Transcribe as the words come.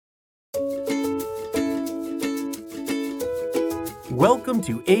Welcome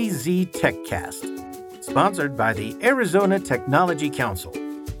to AZ TechCast, sponsored by the Arizona Technology Council,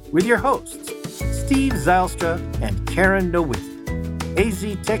 with your hosts, Steve Zylstra and Karen Nowicki. AZ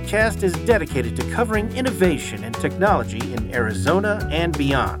TechCast is dedicated to covering innovation and technology in Arizona and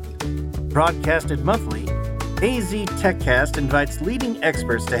beyond. Broadcasted monthly, AZ TechCast invites leading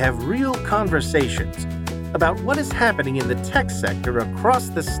experts to have real conversations about what is happening in the tech sector across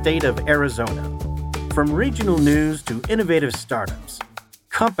the state of Arizona. From regional news to innovative startups,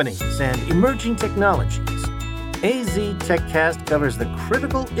 companies, and emerging technologies, AZ TechCast covers the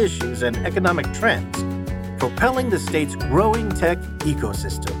critical issues and economic trends propelling the state's growing tech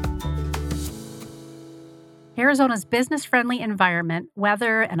ecosystem. Arizona's business-friendly environment,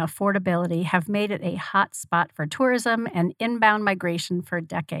 weather, and affordability have made it a hot spot for tourism and inbound migration for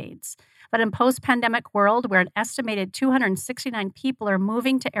decades. But in post-pandemic world, where an estimated 269 people are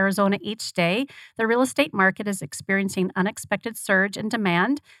moving to Arizona each day, the real estate market is experiencing unexpected surge in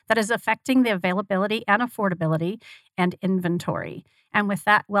demand that is affecting the availability and affordability and inventory. And with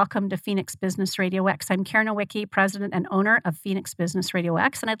that, welcome to Phoenix Business Radio X. I'm Karen Nowicki, president and owner of Phoenix Business Radio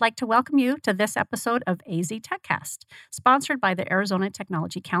X, and I'd like to welcome you to this episode of AZ TechCast, sponsored by the Arizona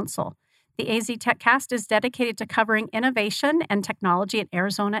Technology Council. The AZ TechCast is dedicated to covering innovation and technology in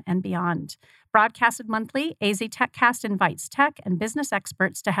Arizona and beyond. Broadcasted monthly, AZ TechCast invites tech and business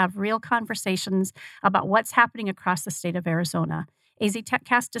experts to have real conversations about what's happening across the state of Arizona. AZ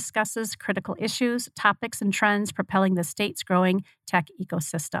TechCast discusses critical issues, topics, and trends propelling the state's growing tech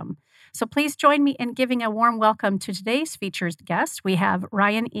ecosystem. So please join me in giving a warm welcome to today's featured guest. We have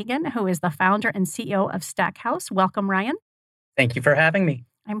Ryan Egan, who is the founder and CEO of Stackhouse. Welcome, Ryan. Thank you for having me.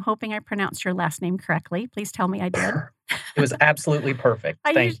 I'm hoping I pronounced your last name correctly. Please tell me I did. It was absolutely perfect.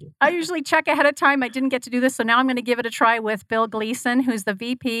 Thank you. I usually check ahead of time. I didn't get to do this, so now I'm going to give it a try with Bill Gleason, who's the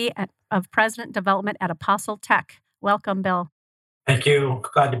VP of President Development at Apostle Tech. Welcome, Bill. Thank you.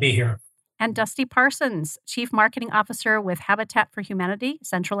 Glad to be here. And Dusty Parsons, Chief Marketing Officer with Habitat for Humanity,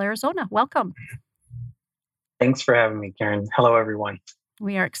 Central Arizona. Welcome. Thanks for having me, Karen. Hello, everyone.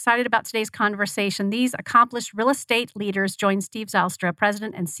 We are excited about today's conversation. These accomplished real estate leaders join Steve Zylstra,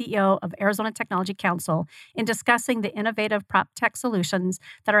 President and CEO of Arizona Technology Council, in discussing the innovative prop tech solutions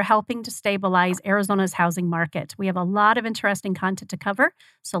that are helping to stabilize Arizona's housing market. We have a lot of interesting content to cover,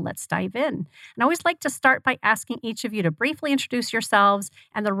 so let's dive in. And I always like to start by asking each of you to briefly introduce yourselves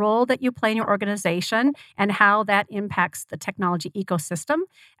and the role that you play in your organization and how that impacts the technology ecosystem.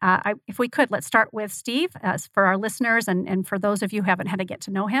 If we could, let's start with Steve. For our listeners and for those of you who haven't had a get to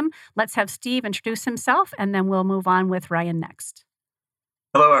know him, let's have Steve introduce himself, and then we'll move on with Ryan next.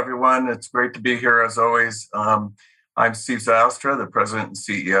 Hello, everyone. It's great to be here as always. I'm Steve Zylstra, the president and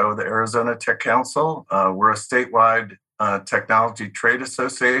CEO of the Arizona Tech Council. We're a statewide technology trade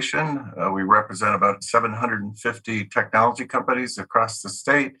association. We represent about 750 technology companies across the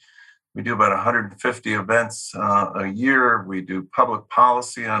state. We do about 150 events a year. We do public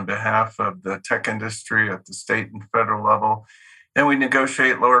policy on behalf of the tech industry at the state and federal level. And we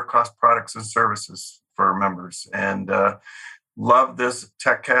negotiate lower cost products and services for our members. And love this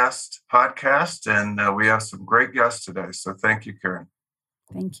TechCast podcast. And we have some great guests today. So thank you, Karen.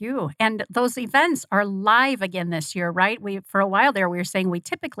 Thank you. And those events are live again this year, right? For a while there, we were saying we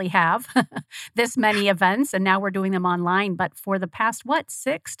typically have this many events, and now we're doing them online. But for the past,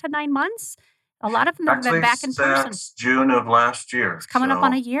 6 to 9 months? A lot of them have been back in person. Since June of last year. It's coming up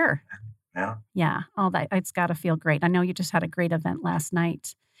on a year. Yeah. Oh, it's got to feel great. I know you just had a great event last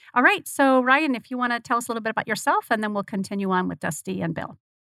night. All right. So, Ryan, if you want to tell us a little bit about yourself, and then we'll continue on with Dusty and Bill.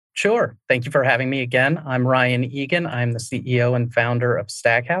 Sure. Thank you for having me again. I'm Ryan Egan. I'm the CEO and founder of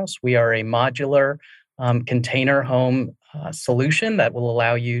Stackhouse. We are a modular container home solution that will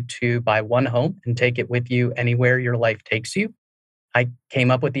allow you to buy one home and take it with you anywhere your life takes you. I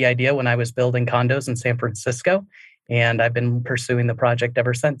came up with the idea when I was building condos in San Francisco, and I've been pursuing the project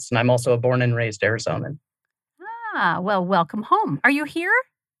ever since. And I'm also a born and raised Arizonan. Well, welcome home. Are you here?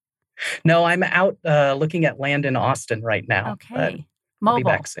 No, I'm out looking at land in Austin right now. Okay. I'll be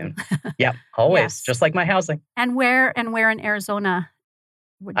back soon. Yeah, always. Yes. Just like my housing. And where in Arizona?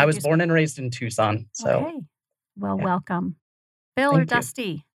 I was born and raised in Tucson. So, okay. Well, welcome. Bill or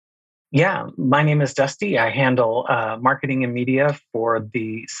Dusty? Yeah, my name is Dusty. I handle marketing and media for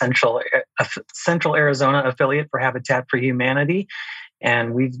the Central Arizona affiliate for Habitat for Humanity.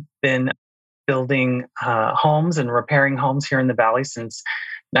 And we've been building homes and repairing homes here in the Valley since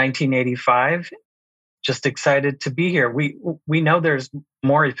 1985. Just excited to be here. We know there's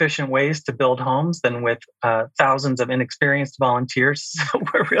more efficient ways to build homes than with thousands of inexperienced volunteers. So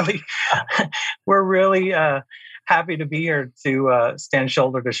we're really happy to be here to stand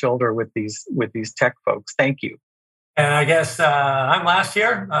shoulder to shoulder with these tech folks. Thank you. And I guess I'm last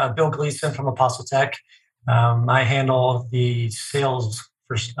here, Bill Gleason from Apostle Tech. I handle the sales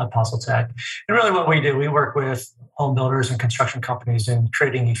for Apostle Tech. And really what we do, we work with home builders and construction companies in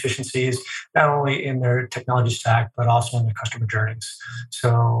creating efficiencies, not only in their technology stack, but also in their customer journeys.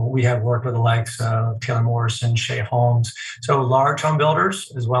 So we have worked with the likes of Taylor Morrison, Shea Homes, so large home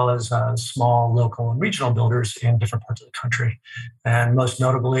builders, as well as small, local, and regional builders in different parts of the country. And most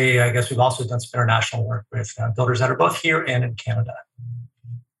notably, I guess we've also done some international work with builders that are both here and in Canada.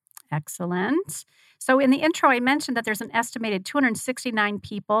 Excellent. So in the intro, I mentioned that there's an estimated 269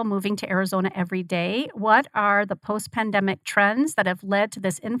 people moving to Arizona every day. What are the post-pandemic trends that have led to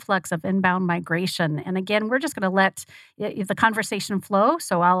this influx of inbound migration? And again, we're just going to let the conversation flow.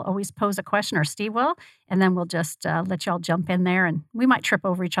 So I'll always pose a question, or Steve will, and then we'll just let y'all jump in there. And we might trip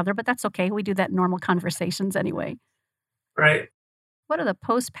over each other, but that's okay. We do that in normal conversations anyway. Right. What are the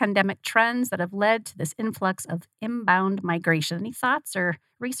post-pandemic trends that have led to this influx of inbound migration? Any thoughts or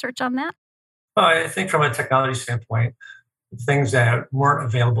research on that? Well, I think from a technology standpoint, things that weren't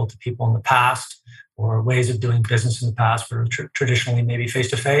available to people in the past or ways of doing business in the past were traditionally maybe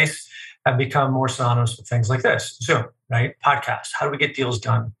face-to-face have become more synonymous with things like this. Zoom, right? Podcasts. How do we get deals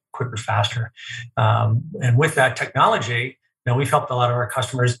done quicker, faster? And with that technology, we've helped a lot of our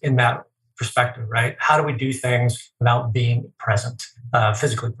customers in that perspective, right? How do we do things without being present,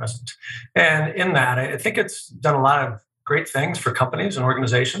 physically present? And in that, I think it's done a lot of great things for companies and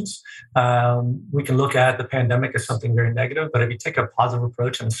organizations. We can look at the pandemic as something very negative, but if you take a positive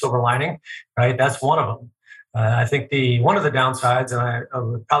approach and a silver lining, right, that's one of them. I think one of the downsides, and I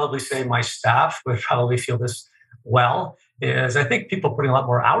would probably say my staff would probably feel this well, is I think people putting a lot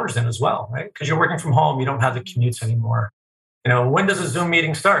more hours in as well, right? Because you're working from home, you don't have the commutes anymore. When does a Zoom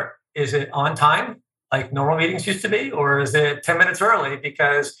meeting start? Is it on time, like normal meetings used to be, or is it 10 minutes early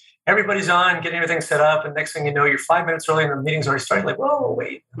because everybody's on, getting everything set up, and next thing you know, you're 5 minutes early and the meeting's already started. Like, whoa,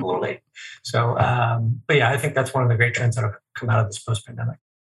 wait, I'm a little late. So, but yeah, I think that's one of the great trends that have come out of this post-pandemic.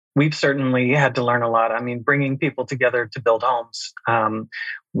 We've certainly had to learn a lot. I mean, bringing people together to build homes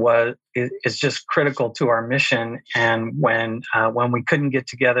is just critical to our mission. And when we couldn't get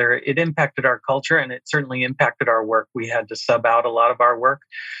together, it impacted our culture, and it certainly impacted our work. We had to sub out a lot of our work,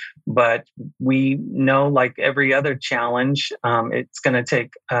 but we know, like every other challenge, it's going to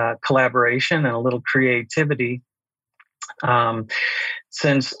take collaboration and a little creativity.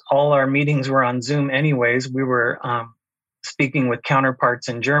 Since all our meetings were on Zoom anyways, we were speaking with counterparts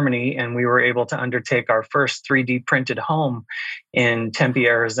in Germany, and we were able to undertake our first 3D printed home in Tempe,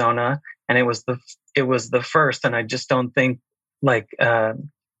 Arizona, and it was the first. And I just don't think, like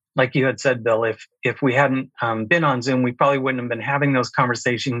you had said, Bill, if we hadn't been on Zoom, we probably wouldn't have been having those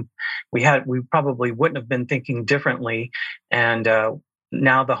conversations. We probably wouldn't have been thinking differently. And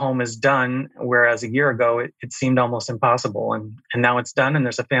now the home is done, whereas a year ago it seemed almost impossible. And now it's done, and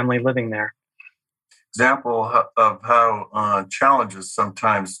there's a family living there. Example of how challenges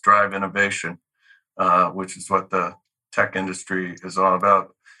sometimes drive innovation, which is what the tech industry is all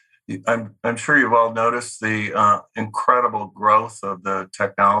about. I'm sure you've all noticed the incredible growth of the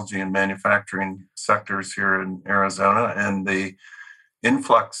technology and manufacturing sectors here in Arizona, and the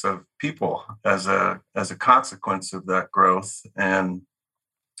influx of people as a consequence of that growth, and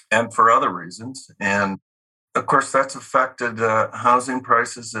for other reasons. And of course, that's affected housing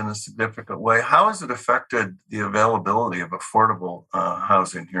prices in a significant way. How has it affected the availability of affordable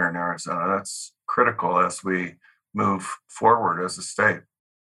housing here in Arizona? That's critical as we move forward as a state.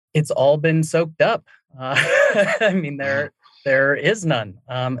 It's all been soaked up. I mean, there is none,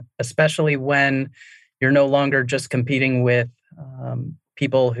 especially when you're no longer just competing with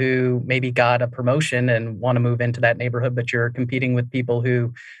people who maybe got a promotion and want to move into that neighborhood, but you're competing with people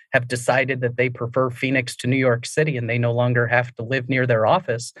who have decided that they prefer Phoenix to New York City, and they no longer have to live near their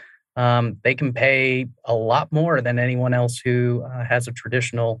office. They can pay a lot more than anyone else who has a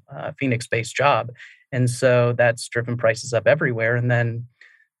traditional Phoenix-based job. And so that's driven prices up everywhere. And then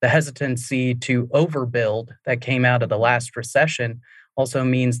the hesitancy to overbuild that came out of the last recession also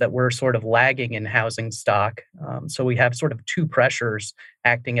means that we're sort of lagging in housing stock. So we have sort of two pressures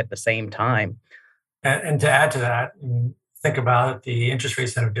acting at the same time. And to add to that, I mean, think about it, the interest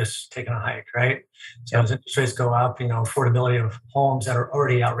rates that have just taken a hike, right? So as interest rates go up, affordability of homes that are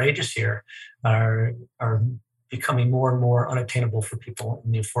already outrageous here are becoming more and more unattainable for people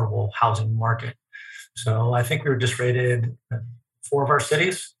in the affordable housing market. So I think we were just rated 4 of our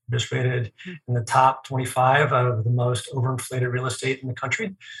cities, just rated in the top 25 of the most overinflated real estate in the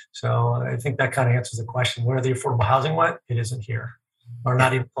country. So I think that kind of answers the question, where the affordable housing went, it isn't here, or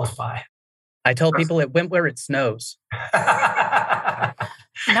not even close by. I tell people it went where it snows.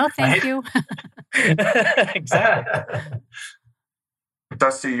 No, thank you. Exactly.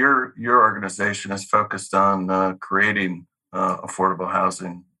 Dusty, your organization is focused on creating affordable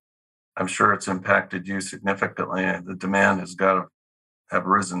housing. I'm sure it's impacted you significantly. The demand has got to have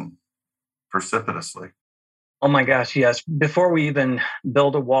risen precipitously. Oh my gosh, yes. Before we even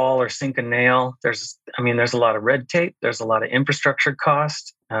build a wall or sink a nail, there's a lot of red tape. There's a lot of infrastructure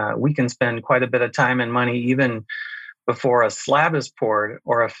cost. We can spend quite a bit of time and money even before a slab is poured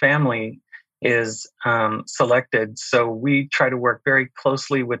or a family is selected. So we try to work very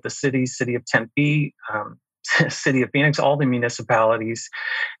closely with the city of Tempe, city of Phoenix, all the municipalities,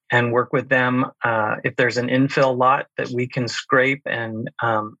 and work with them. If there's an infill lot that we can scrape and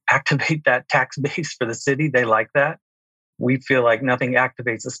activate that tax base for the city, they like that. We feel like nothing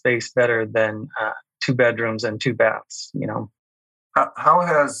activates a space better than 2 bedrooms and 2 baths. How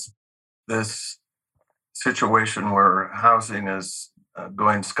has this situation where housing is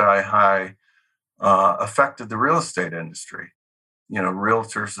going sky high affected the real estate industry?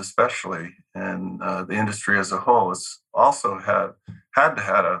 Realtors especially, and the industry as a whole has also had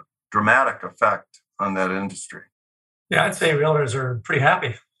a dramatic effect on that industry. Yeah, I'd say realtors are pretty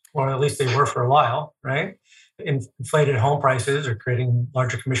happy, or at least they were for a while, right? Inflated home prices are creating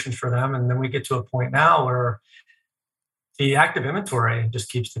larger commissions for them. And then we get to a point now where the active inventory just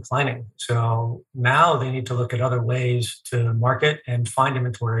keeps declining. So now they need to look at other ways to market and find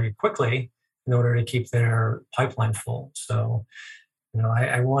inventory quickly in order to keep their pipeline full. So,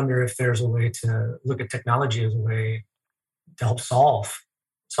 I wonder if there's a way to look at technology as a way to help solve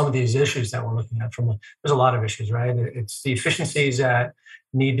some of these issues that we're looking at. There's a lot of issues, right? It's the efficiencies that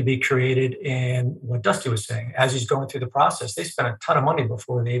need to be created. And what Dusty was saying, as he's going through the process, they spend a ton of money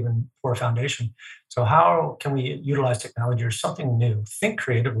before they even pour a foundation. So how can we utilize technology or something new? Think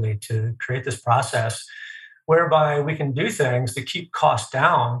creatively to create this process whereby we can do things to keep costs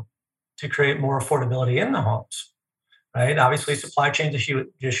down to create more affordability in the homes. Right? Obviously, supply chain is a huge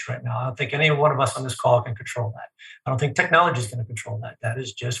issue right now. I don't think any one of us on this call can control that. I don't think technology is going to control that. That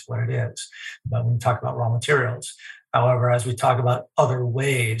is just what it is. But when we talk about raw materials, however, as we talk about other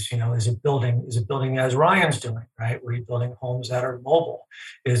ways, is it building as Ryan's doing, right? Where you're building homes that are mobile?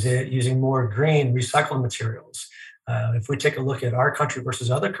 Is it using more green, recycled materials? If we take a look at our country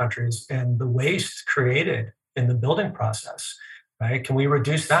versus other countries and the waste created in the building process, right? Can we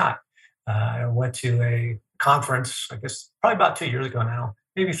reduce that? I went to a conference, I guess probably about 2 years ago now,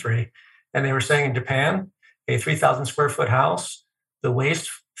 maybe 3. And they were saying in Japan, a 3,000 square foot house, the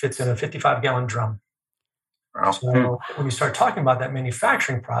waste fits in a 55-gallon drum. Wow. So when you start talking about that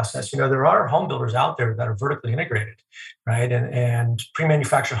manufacturing process, there are home builders out there that are vertically integrated, right? And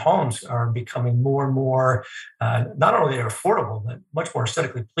pre-manufactured homes are becoming more and more, not only are they affordable, but much more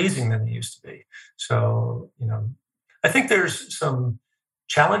aesthetically pleasing than they used to be. So, I think there's some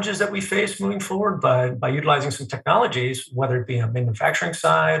challenges that we face moving forward, but by utilizing some technologies, whether it be on the manufacturing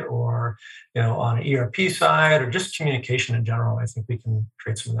side or on an ERP side or just communication in general, I think we can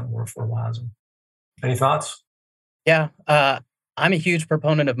create some of that more affordable housing. Any thoughts? Yeah, I'm a huge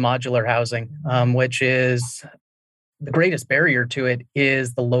proponent of modular housing, which is the greatest barrier to it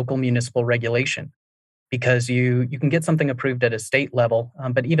is the local municipal regulation, because you can get something approved at a state level,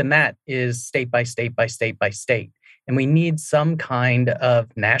 but even that is state by state by state by state. And we need some kind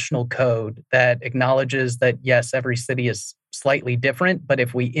of national code that acknowledges that, yes, every city is slightly different, but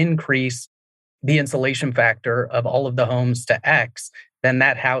if we increase the insulation factor of all of the homes to X, then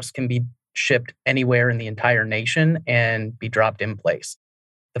that house can be shipped anywhere in the entire nation and be dropped in place.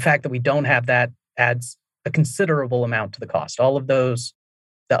 The fact that we don't have that adds a considerable amount to the cost. All of those,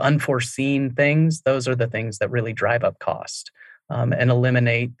 the unforeseen things, those are the things that really drive up cost. And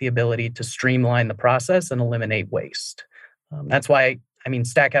eliminate the ability to streamline the process and eliminate waste. That's why,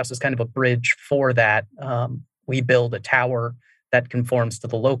 Stackhouse is kind of a bridge for that. We build a tower that conforms to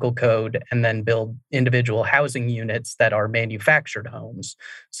the local code and then build individual housing units that are manufactured homes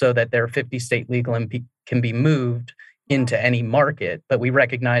so that they're 50-state legal and can be moved into any market. But we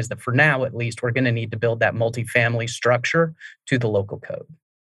recognize that for now, at least, we're going to need to build that multifamily structure to the local code.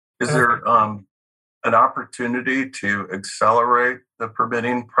 Is there an opportunity to accelerate the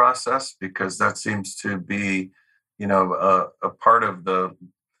permitting process? Because that seems to be, a part of the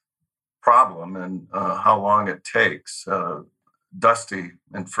problem and how long it takes. Dusty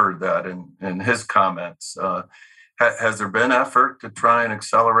inferred that in his comments. Has there been effort to try and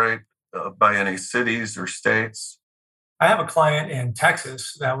accelerate by any cities or states? I have a client in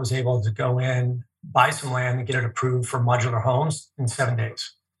Texas that was able to go in, buy some land and get it approved for modular homes in 7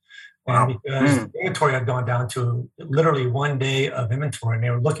 days. And because the inventory had gone down to literally 1 day of inventory and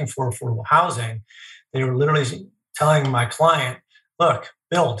they were looking for affordable housing, they were literally telling my client, look,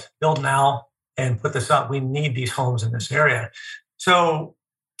 build now and put this up. We need these homes in this area. So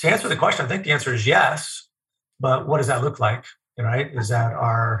to answer the question, I think the answer is yes. But what does that look like? Right? Is that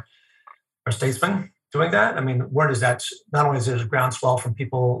our statesmen doing that? I mean, where does that, not only is there a groundswell from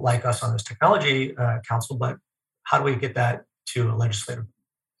people like us on this technology council, but how do we get that to a legislative?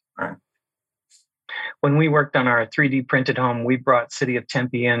 Right. When we worked on our 3D printed home, we brought City of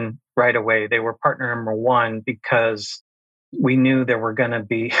Tempe in right away. They were partner number one because we knew there were going to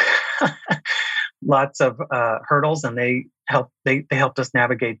be lots of hurdles, and they helped us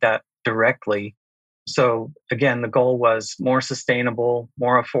navigate that directly. So again, the goal was more sustainable,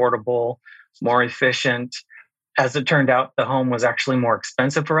 more affordable, more efficient. As it turned out, the home was actually more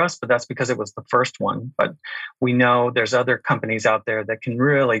expensive for us, but that's because it was the first one. But we know there's other companies out there that can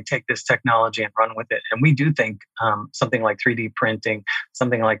really take this technology and run with it. And we do think something like 3D printing,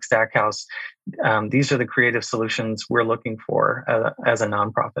 something like Stackhouse, these are the creative solutions we're looking for as a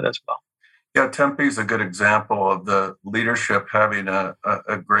nonprofit as well. Yeah, Tempe is a good example of the leadership having a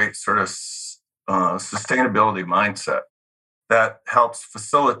great sort of sustainability mindset that helps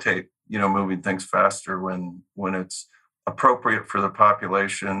facilitate moving things faster when it's appropriate for the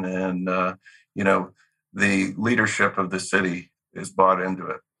population, and the leadership of the city is bought into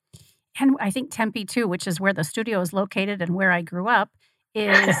it. And I think Tempe too, which is where the studio is located and where I grew up,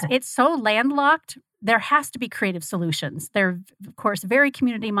 is it's so landlocked. There has to be creative solutions. They're, of course, very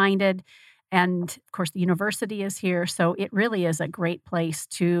community minded. And of course, the university is here. So it really is a great place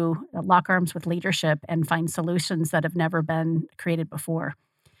to lock arms with leadership and find solutions that have never been created before.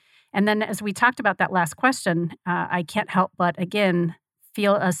 And then as we talked about that last question, I can't help but, again,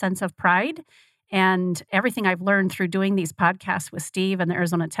 feel a sense of pride. And everything I've learned through doing these podcasts with Steve and the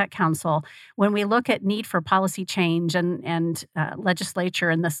Arizona Tech Council, when we look at need for policy change and legislature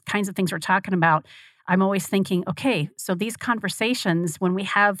and the kinds of things we're talking about, I'm always thinking, okay, so these conversations, when we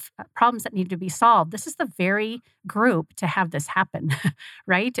have problems that need to be solved, this is the very group to have this happen,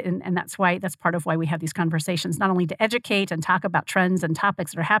 right? And that's part of why we have these conversations, not only to educate and talk about trends and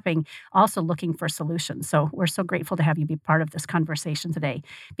topics that are happening, also looking for solutions. So we're so grateful to have you be part of this conversation today.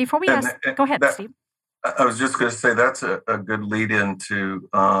 Before we go ahead, Steve. I was just going to say that's a good lead into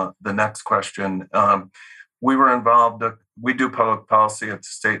the next question. We were involved, we do public policy at the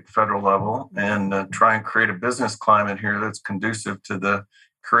state and federal level, and try and create a business climate here that's conducive to the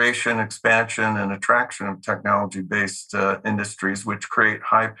creation, expansion, and attraction of technology-based industries, which create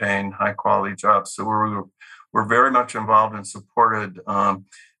high-paying, high-quality jobs. So we're very much involved and supported the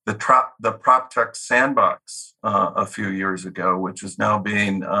PropTech Sandbox a few years ago, which is now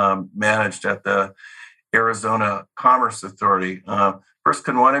being managed at the Arizona Commerce Authority. First,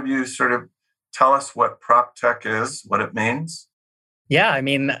 can one of you sort of tell us what PropTech is, what it means? Yeah, I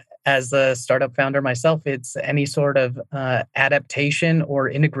mean, as a startup founder myself, it's any sort of adaptation or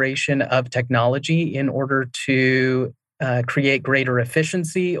integration of technology in order to create greater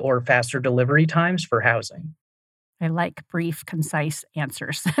efficiency or faster delivery times for housing. I like brief, concise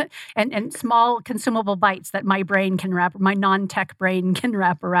answers and small consumable bites that my non-tech brain can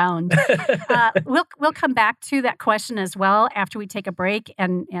wrap around. We'll come back to that question as well after we take a break.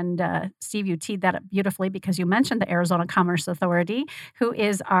 And Steve, you teed that up beautifully because you mentioned the Arizona Commerce Authority, who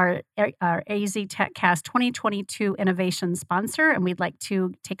is our AZ TechCast 2022 innovation sponsor. And we'd like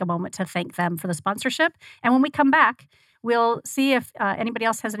to take a moment to thank them for the sponsorship. And when we come back, we'll see if anybody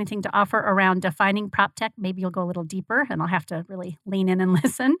else has anything to offer around defining PropTech. Maybe you'll go a little deeper, and I'll have to really lean in and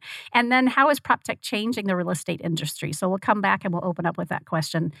listen. And then how is PropTech changing the real estate industry? So we'll come back and we'll open up with that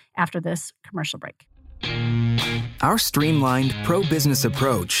question after this commercial break. Our streamlined pro-business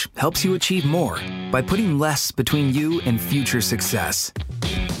approach helps you achieve more by putting less between you and future success.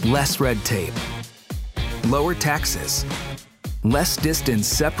 Less red tape, lower taxes, less distance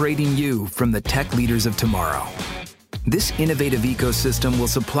separating you from the tech leaders of tomorrow. This innovative ecosystem will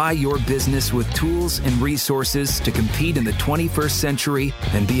supply your business with tools and resources to compete in the 21st century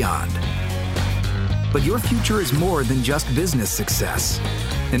and beyond. But your future is more than just business success.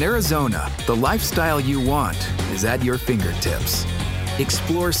 In Arizona, the lifestyle you want is at your fingertips.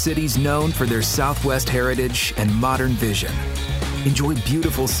 Explore cities known for their Southwest heritage and modern vision. Enjoy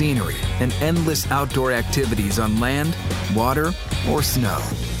beautiful scenery and endless outdoor activities on land, water, or snow.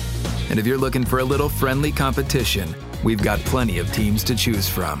 And if you're looking for a little friendly competition, we've got plenty of teams to choose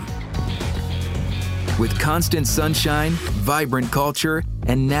from. With constant sunshine, vibrant culture,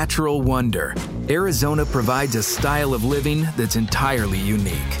 and natural wonder, Arizona provides a style of living that's entirely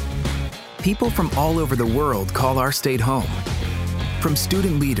unique. People from all over the world call our state home. From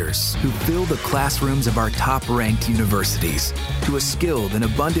student leaders who fill the classrooms of our top-ranked universities to a skilled and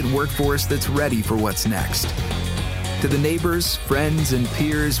abundant workforce that's ready for what's next. to the neighbors, friends, and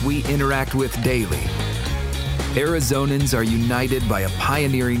peers we interact with daily. Arizonans are united by a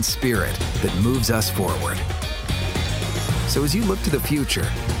pioneering spirit that moves us forward. So as you look to the future,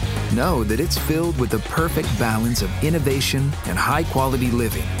 know that it's filled with the perfect balance of innovation and high-quality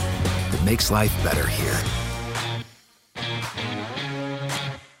living that makes life better here.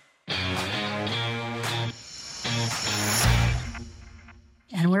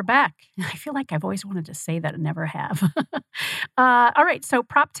 And we're back. I feel like I've always wanted to say that and never have. All right, so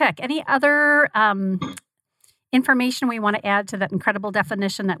PropTech. Any other information we want to add to that incredible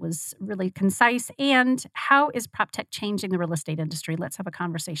definition that was really concise? And how is PropTech changing the real estate industry? Let's have a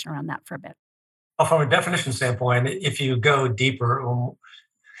conversation around that for a bit. Well, from a definition standpoint, if you go deeper,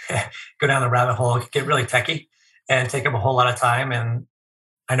 go down the rabbit hole, it can get really techy and take up a whole lot of time. And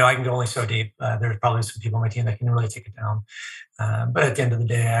I know I can go only so deep. There's probably some people on my team that can really take it down. But at the end of the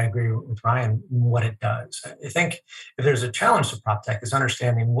day, I agree with Ryan what it does. I think if there's a challenge to PropTech is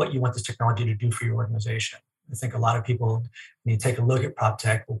understanding what you want this technology to do for your organization. I think a lot of people, when you take a look at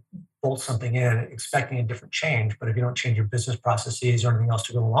PropTech, will bolt something in expecting a different change. But if you don't change your business processes or anything else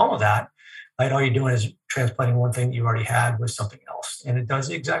to go along with that, right, all you're doing is transplanting one thing that you already had with something else. And it does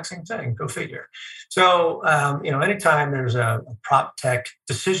the exact same thing. Go figure. So, anytime there's a PropTech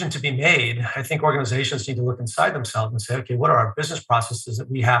decision to be made, I think organizations need to look inside themselves and say, okay, what are our business processes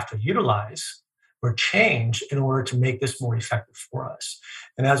that we have to utilize or change in order to make this more effective for us?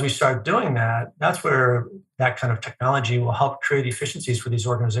 And as we start doing that, that's where that kind of technology will help create efficiencies for these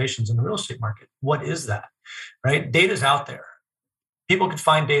organizations in the real estate market. What is that, right? Data's out there. People can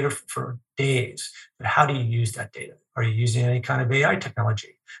find data for days, but how do you use that data? Are you using any kind of AI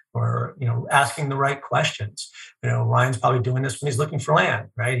technology or, asking the right questions? Ryan's probably doing this when he's looking for land,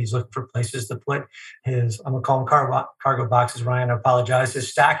 right? He's looking for places to put his, I'm going to call them cargo boxes, Ryan, I apologize, his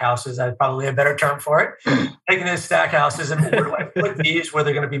stack houses. That's probably a better term for it. Taking his stack houses and where do I put these where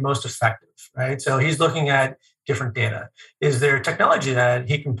they're going to be most effective, right? So he's looking at different data. Is there technology that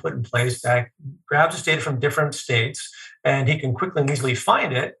he can put in place that grabs this data from different states and he can quickly and easily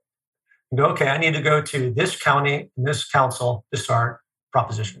find it and go, okay, I need to go to this county and this council to start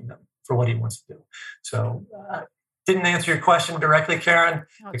propositioning them for what he wants to do. So didn't answer your question directly, Karen.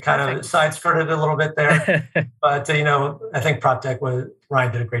 I kind of side-skirted a little bit there. But, I think PropTech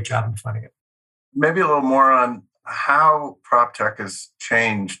Ryan did a great job in defining it. Maybe a little more on how PropTech has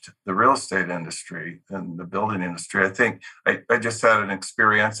changed the real estate industry and the building industry. I think I just had an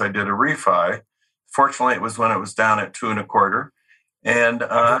experience. I did a refi. Fortunately, it was when it was down at 2.25. And,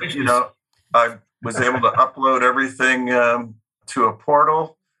 I was able to upload everything to a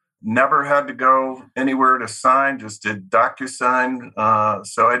portal. Never had to go anywhere to sign, just did DocuSign.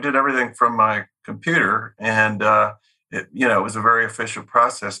 So I did everything from my computer. And, it was a very efficient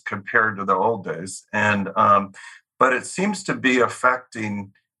process compared to the old days. And but it seems to be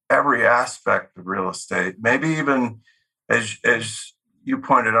affecting every aspect of real estate. Maybe even as you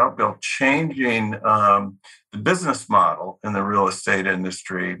pointed out, Bill, changing the business model in the real estate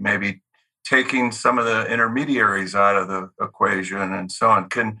industry, maybe taking some of the intermediaries out of the equation and so on.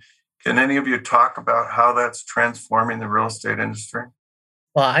 Can any of you talk about how that's transforming the real estate industry?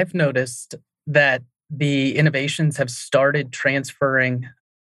 Well, I've noticed that the innovations have started transferring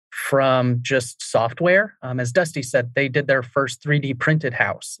from just software. As Dusty said, they did their first 3D printed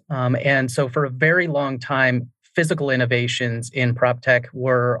house. And so for a very long time, physical innovations in PropTech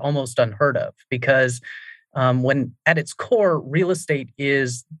were almost unheard of because when at its core, real estate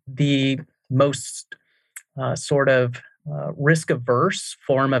is the most risk-averse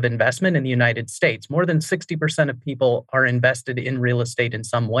form of investment in the United States. More than 60% of people are invested in real estate in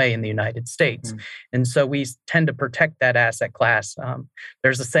some way in the United States. And so we tend to protect that asset class.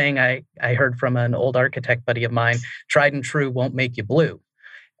 There's a saying I heard from an old architect buddy of mine, tried and true won't make you blue.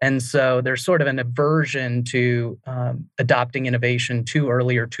 And so there's sort of an aversion to adopting innovation too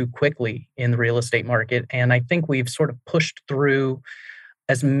early or too quickly in the real estate market. And I think we've sort of pushed through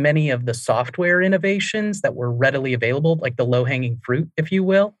as many of the software innovations that were readily available, like the low-hanging fruit, if you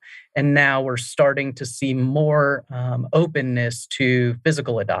will. And now we're starting to see more openness to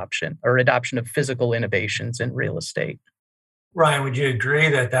physical adoption or adoption of physical innovations in real estate. Ryan, would you agree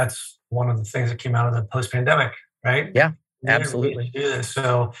that that's one of the things that came out of the post-pandemic, right? Yeah, absolutely. Do this.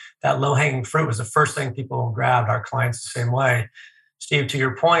 So that low-hanging fruit was the first thing people grabbed, our clients the same way. Steve, to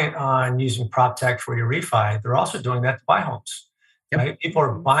your point on using PropTech for your refi, they're also doing that to buy homes. Yep. Right? People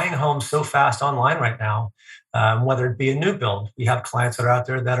are buying homes so fast online right now, whether it be a new build. We have clients that are out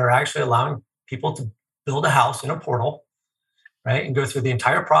there that are actually allowing people to build a house in a portal, right, and go through the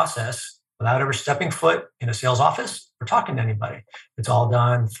entire process without ever stepping foot in a sales office or talking to anybody. It's all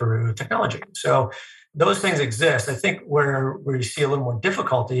done through technology. So those things exist. I think where you see a little more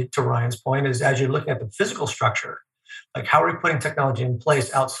difficulty, to Ryan's point, is as you're looking at the physical structure. Like, how are we putting technology in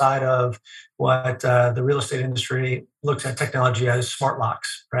place outside of what the real estate industry looks at technology as smart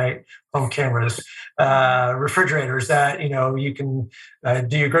locks, right? Home cameras, refrigerators that, you can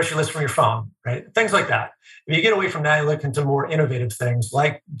do your grocery list from your phone, right? Things like that. If you get away from that and look into more innovative things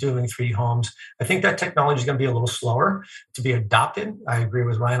like doing 3D homes, I think that technology is going to be a little slower to be adopted. I agree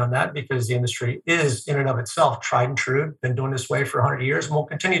with Ryan on that, because the industry is in and of itself tried and true, been doing this way for 100 years, and we'll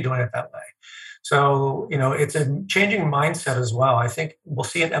continue doing it that way. So, it's a changing mindset as well. I think we'll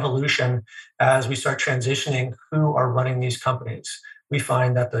see an evolution as we start transitioning who are running these companies. We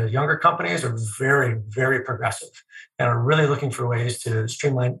find that the younger companies are very, very progressive and are really looking for ways to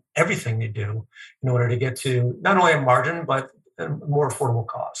streamline everything they do in order to get to not only a margin, but a more affordable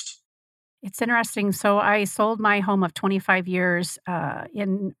cost. It's interesting. So I sold my home of 25 years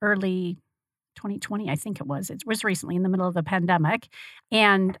in early 2020, I think it was. It was recently in the middle of the pandemic,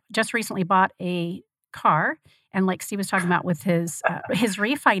 and just recently bought a car. And like Steve was talking about with his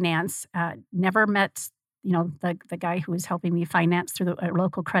refinance, never met the guy who was helping me finance through a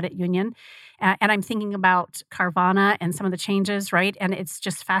local credit union, and I'm thinking about Carvana and some of the changes, right? And it's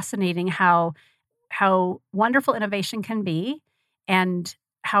just fascinating how wonderful innovation can be, and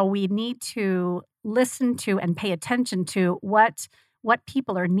how we need to listen to and pay attention to what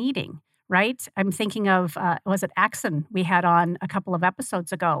people are needing. Right? I'm thinking of, was it Axon we had on a couple of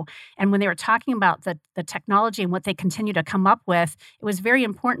episodes ago? And when they were talking about the technology and what they continue to come up with, it was very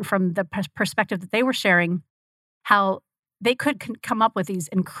important from the perspective that they were sharing, how they could come up with these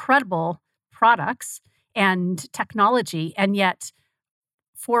incredible products and technology, and yet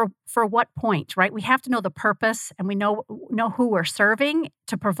for what point, right? We have to know the purpose, and we know who we're serving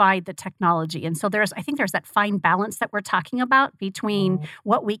to provide the technology. And so I think there's that fine balance that we're talking about between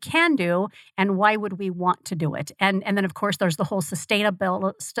what we can do and why would we want to do it. And then, of course, there's the whole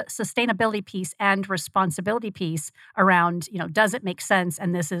sustainability piece and responsibility piece around, does it make sense?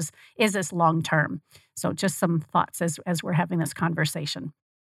 And is this long-term? So just some thoughts as we're having this conversation.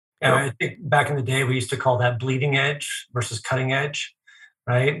 And I think back in the day, we used to call that bleeding edge versus cutting edge.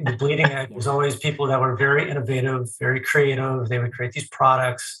 Right? The bleeding edge was always people that were very innovative, very creative. They would create these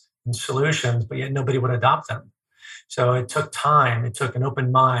products and solutions, but yet nobody would adopt them. So it took time. It took an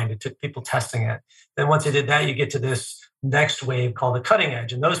open mind. It took people testing it. Then once you did that, you get to this next wave called the cutting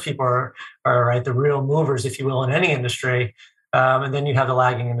edge. And those people are right, the real movers, if you will, in any industry. And then you have the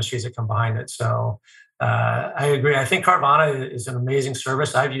lagging industries that come behind it. So I agree. I think Carvana is an amazing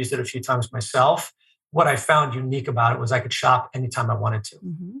service. I've used it a few times myself. What I found unique about it was I could shop anytime I wanted to,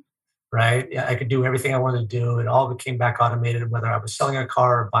 right? I could do everything I wanted to do. It all became back automated, whether I was selling a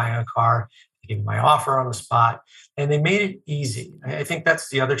car or buying a car. They gave me my offer on the spot, and they made it easy. I think that's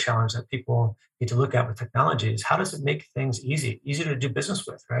the other challenge that people need to look at with technology is how does it make things easy to do business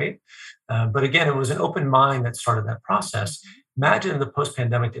with, right? But again, it was an open mind that started that process. Imagine the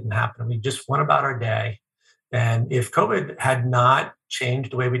post-pandemic didn't happen. We just went about our day. And if COVID had not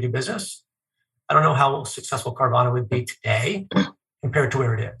changed the way we do business, I don't know how successful Carvana would be today compared to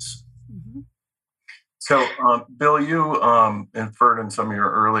where it is. So, Bill, you inferred in some of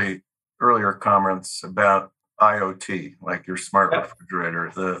your earlier comments about IoT, like your smart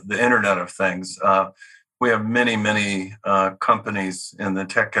refrigerator, the Internet of Things. We have many companies in the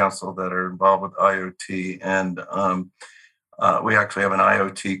Tech Council that are involved with IoT, and we actually have an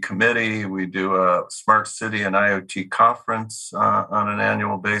IoT committee. We do a Smart City and IoT conference on an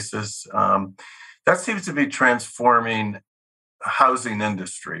annual basis. That seems to be transforming the housing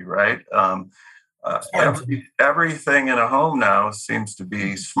industry, right? Everything in a home now seems to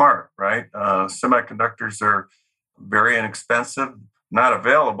be smart, right? Semiconductors are very inexpensive, not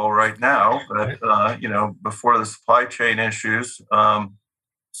available right now, but before the supply chain issues,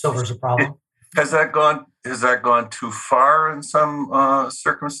 silver's a problem. Has that gone too far in some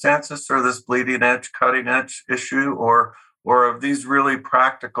circumstances, or this bleeding edge, cutting edge issue, or are these really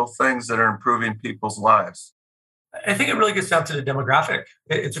practical things that are improving people's lives? I think it really gets down to the demographic.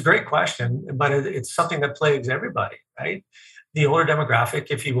 It's a great question, but it's something that plagues everybody, right? The older demographic,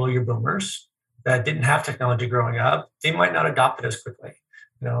 if you will, your boomers that didn't have technology growing up, they might not adopt it as quickly.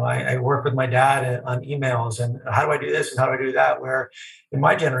 I work with my dad on emails and how do I do this and how do I do that? Where in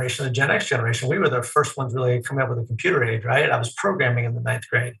my generation, the Gen X generation, we were the first ones really coming up with a computer age, right? I was programming in the 9th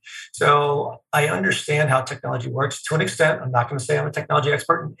grade. So I understand how technology works to an extent. I'm not going to say I'm a technology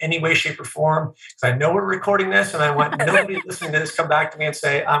expert in any way, shape, or form, because I know we're recording this and I want nobody listening to this come back to me and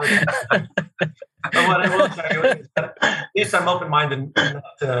say, I'm a technology expert. But what I will tell you is that at least I'm open-minded enough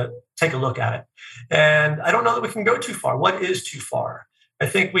to take a look at it. And I don't know that we can go too far. What is too far? I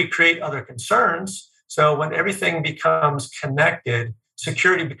think we create other concerns. So when everything becomes connected,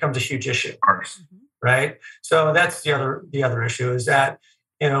 security becomes a huge issue, right? So that's the other issue is that,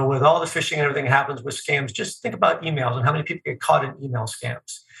 with all the phishing and everything happens with scams, just think about emails and how many people get caught in email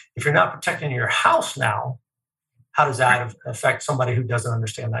scams. If you're not protecting your house now, how does that affect somebody who doesn't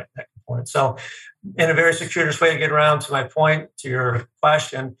understand that component? So in a very circuitous way to get around to my point, to your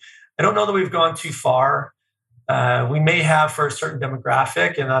question, I don't know that we've gone too far. We may have for a certain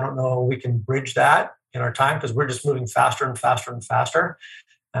demographic, and I don't know we can bridge that in our time because we're just moving faster and faster and faster.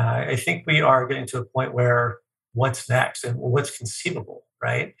 I think we are getting to a point where what's next and what's conceivable,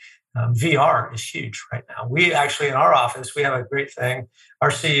 right? VR is huge right now. We actually, in our office, we have a great thing. Our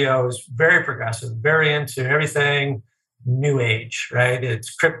CEO is very progressive, very into everything new age, right?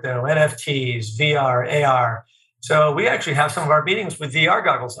 It's crypto, NFTs, VR, AR. So we actually have some of our meetings with VR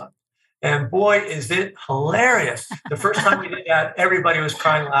goggles on. And boy, is it hilarious. The first time we did that, everybody was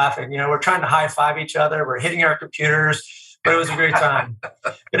crying, laughing. We're trying to high five each other. We're hitting our computers, but it was a great time.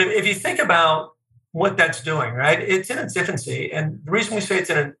 But if you think about what that's doing, right? It's in its infancy. And the reason we say it's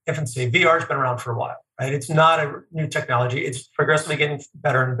in an infancy, VR has been around for a while, right? It's not a new technology. It's progressively getting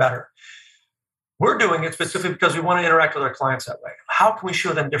better and better. We're doing it specifically because we want to interact with our clients that way. How can we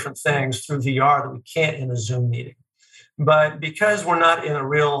show them different things through VR that we can't in a Zoom meeting? But because we're not in a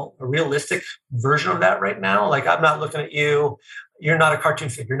realistic version of that right now, like I'm not looking at you, you're not a cartoon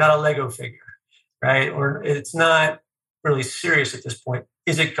figure, you're not a Lego figure, right? Or it's not really serious at this point.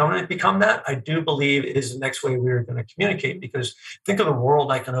 Is it going to become that? I do believe it is the next way we're going to communicate because think of the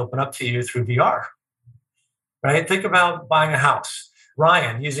world I can open up to you through VR, right? Think about buying a house.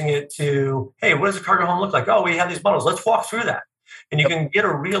 Ryan using it to, hey, what does a cargo home look like? Oh, we have these models. Let's walk through that. And you can get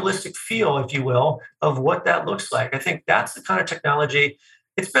a realistic feel, if you will, of what that looks like. I think that's the kind of technology.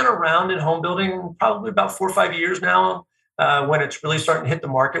 It's been around in home building probably about 4 or 5 years now when it's really starting to hit the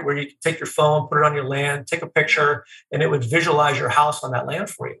market where you can take your phone, put it on your land, take a picture, and it would visualize your house on that land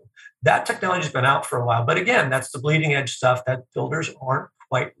for you. That technology has been out for a while. But again, that's the bleeding edge stuff that builders aren't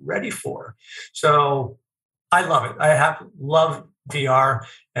quite ready for. So I love it. I love VR.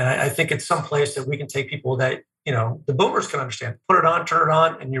 And I think it's some place that we can take people that the boomers can understand. Put it on, turn it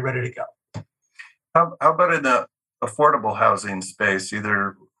on, and you're ready to go. How about in the affordable housing space,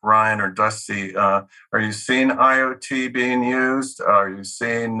 either Ryan or Dusty? Are you seeing IoT being used? Are you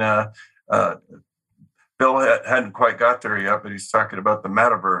seeing, Bill hadn't quite got there yet, but he's talking about the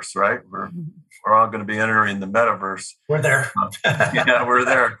metaverse, right? We're all going to be entering the metaverse. We're there. Yeah, we're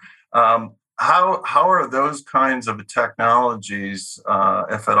there. How are those kinds of technologies,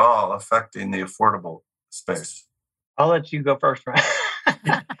 if at all, affecting the affordable space? I'll let you go first,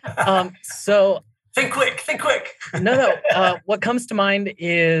 Ryan. So think quick. No. What comes to mind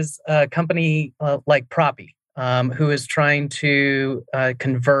is a company like Propy, who is trying to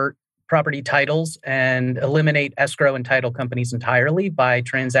convert property titles and eliminate escrow and title companies entirely by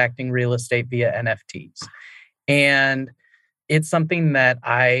transacting real estate via NFTs. And it's something that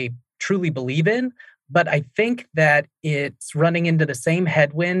I truly believe in, but I think that it's running into the same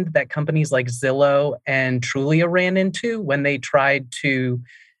headwind that companies like Zillow and Trulia ran into when they tried to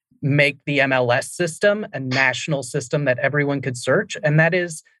make the MLS system a national system that everyone could search. And that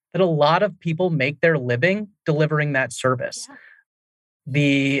is that a lot of people make their living delivering that service. Yeah.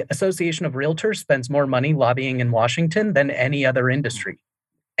 The Association of Realtors spends more money lobbying in Washington than any other industry.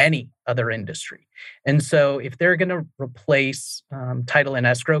 And so if they're going to replace title and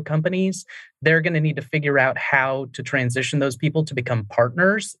escrow companies, they're going to need to figure out how to transition those people to become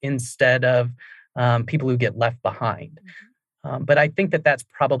partners instead of people who get left behind. But I think that that's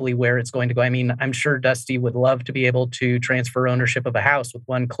probably where it's going to go. I mean, I'm sure Dusty would love to be able to transfer ownership of a house with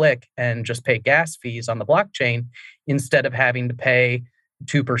one click and just pay gas fees on the blockchain instead of having to pay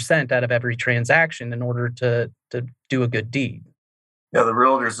 2% out of every transaction in order to do a good deed. Yeah, the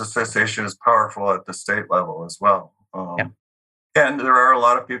Realtors Association is powerful at the state level as well. And there are a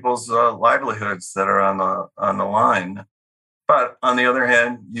lot of people's livelihoods that are on the line. But on the other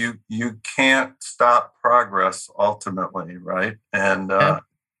hand, you can't stop progress ultimately, right? And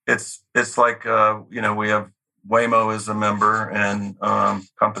it's like we have Waymo as a member, and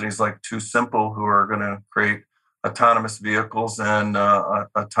companies like Too Simple who are going to create autonomous vehicles and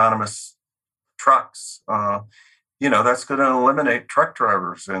autonomous trucks. That's going to eliminate truck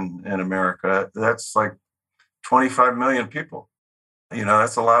drivers in America. That's like 25 million people.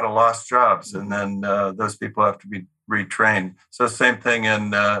 That's a lot of lost jobs. And then those people have to be retrained. So same thing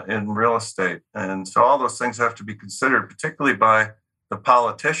in real estate. And so all those things have to be considered, particularly by the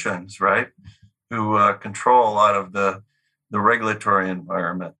politicians, right, who control a lot of the regulatory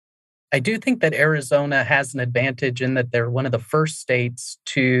environment. I do think that Arizona has an advantage in that they're one of the first states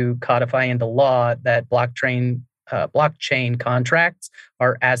to codify into law that blockchain contracts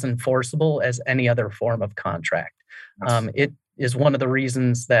are as enforceable as any other form of contract. It is one of the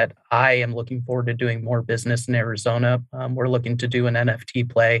reasons that I am looking forward to doing more business in Arizona. We're looking to do an NFT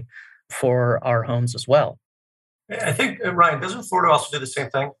play for our homes as well. I think, Ryan, doesn't Florida also do the same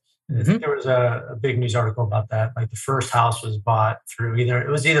thing? I think there was a big news article about that. Like the first house was bought through either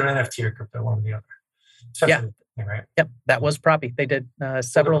NFT or crypto, one or the other. Yeah. Thing, right? Yep. That was Propy. They did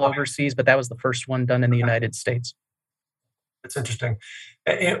several overseas, but that was the first one done in the United States. It's interesting,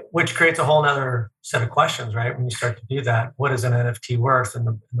 which creates a whole other set of questions, right? When you start to do that, what is an NFT worth? And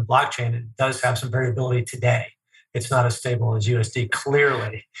the blockchain, it does have some variability today. It's not as stable as USD,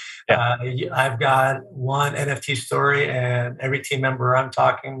 clearly. Yeah. I've got one NFT story, and every team member I'm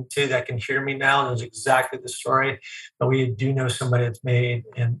talking to that can hear me now knows exactly the story. But we do know somebody that's made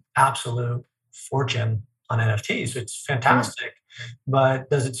an absolute fortune on NFTs. It's fantastic. But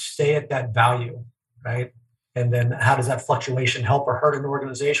does it stay at that value, right? And then how does that fluctuation help or hurt an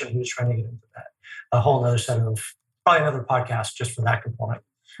organization who's trying to get into that? A whole other set of, probably another podcast just for that component.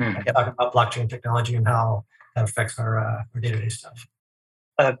 Talking about blockchain technology and how that affects our day-to-day stuff.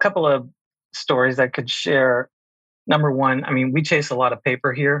 A couple of stories I could share. Number one, I mean, we chase a lot of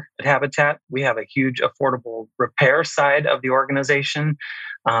paper here at Habitat. We have a huge affordable repair side of the organization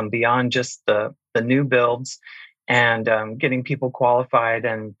beyond just the new builds and getting people qualified.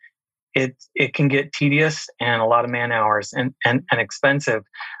 And it can get tedious and a lot of man hours and expensive.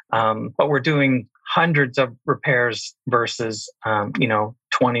 But we're doing hundreds of repairs versus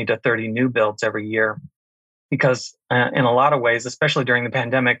 20 to 30 new builds every year. Because in a lot of ways, especially during the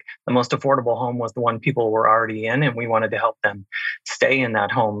pandemic, the most affordable home was the one people were already in, and we wanted to help them stay in that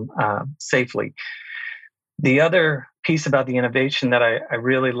home safely. The other piece about the innovation that I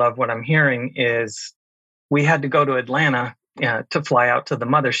really love what I'm hearing is we had to go to Atlanta to fly out to the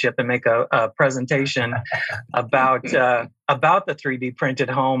mothership and make a presentation about the 3D printed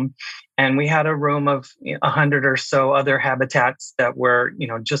home. And we had a room of 100 or so other habitats that were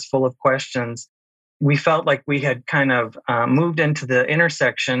just full of questions. We felt like we had kind of moved into the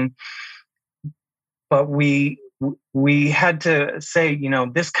intersection, but we had to say,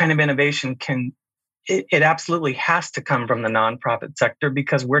 this kind of innovation it absolutely has to come from the nonprofit sector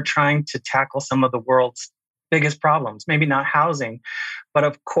because we're trying to tackle some of the world's biggest problems. Maybe not housing, but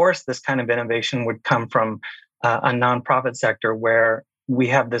of course, this kind of innovation would come from a nonprofit sector where we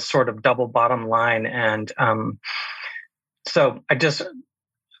have this sort of double bottom line. And so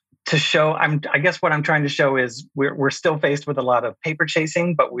to show, I guess what I'm trying to show is we're still faced with a lot of paper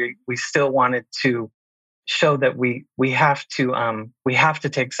chasing, but we still wanted to show that we have to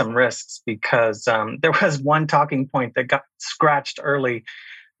take some risks because there was one talking point that got scratched early,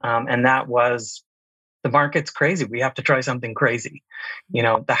 and that was the market's crazy. We have to try something crazy.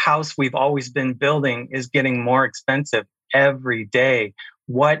 The house we've always been building is getting more expensive every day.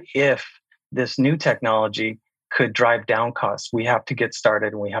 What if this new technology could drive down costs? We have to get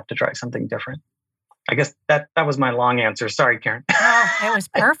started and we have to try something different. I guess that was my long answer. Sorry, Karen. Oh, it was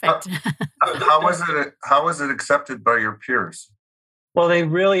perfect. How was it accepted by your peers? Well, they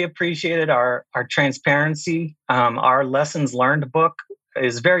really appreciated our transparency. Our lessons learned book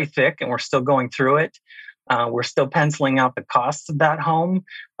is very thick and we're still going through it. We're still penciling out the costs of that home.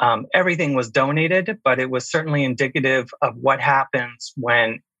 Everything was donated, but it was certainly indicative of what happens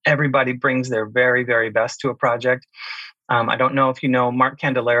when everybody brings their very, very best to a project. I don't know if you know Mark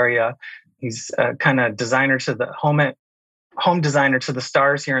Candelaria. He's kind of designer to the home designer to the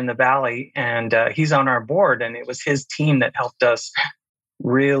stars here in the Valley. And he's on our board. And it was his team that helped us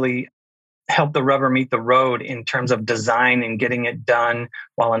really help the rubber meet the road in terms of design and getting it done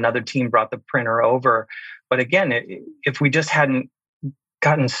while another team brought the printer over. But again, if we just hadn't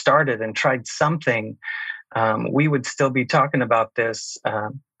gotten started and tried something, we would still be talking about this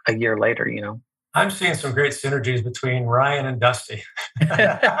a year later, I'm seeing some great synergies between Ryan and Dusty.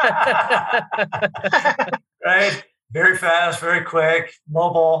 Right? Very fast, very quick,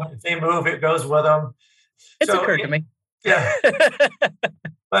 mobile. If they move, it goes with them. It's occurred to me. Yeah.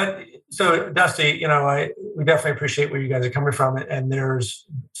 But so Dusty, we definitely appreciate where you guys are coming from. And there's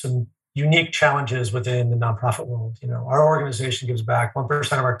some unique challenges within the nonprofit world. Our organization gives back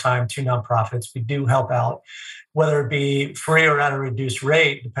 1% of our time to nonprofits. We do help out, whether it be free or at a reduced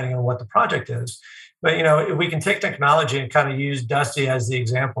rate, depending on what the project is. But, if we can take technology and kind of use Dusty as the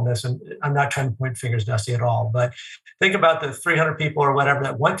example in this, and I'm not trying to point fingers, Dusty, at all, but think about the 300 people or whatever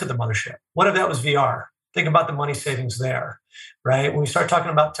that went to the mothership. What if that was VR? Think about the money savings there, right? When we start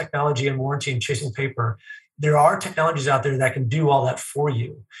talking about technology and warranty and chasing paper, there are technologies out there that can do all that for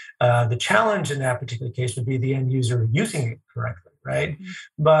you. The challenge in that particular case would be the end user using it correctly, right? Mm-hmm.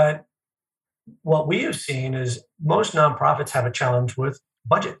 But what we have seen is most nonprofits have a challenge with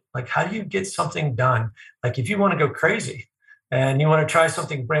budget. Like, how do you get something done? Like, if you want to go crazy and you want to try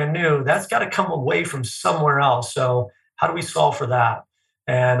something brand new, that's got to come away from somewhere else. So how do we solve for that?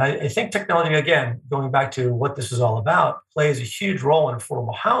 And I think technology, again, going back to what this is all about, plays a huge role in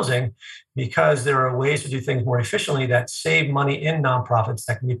affordable housing because there are ways to do things more efficiently that save money in nonprofits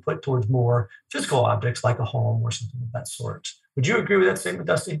that can be put towards more physical objects like a home or something of that sort. Would you agree with that statement,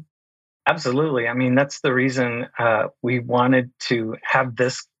 Dusty? Absolutely. I mean, that's the reason we wanted to have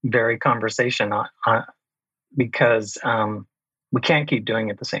this very conversation because we can't keep doing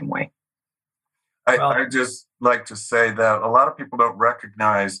it the same way. I just like to say that a lot of people don't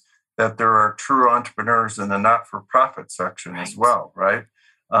recognize that there are true entrepreneurs in the not-for-profit section as well, right?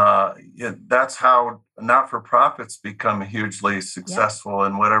 That's how not-for-profits become hugely successful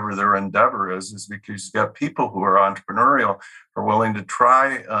in whatever their endeavor is because you've got people who are entrepreneurial, are willing to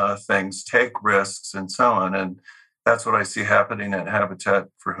try things, take risks, and so on. And that's what I see happening at Habitat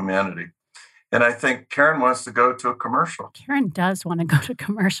for Humanity. And I think Karen wants to go to a commercial. Karen does want to go to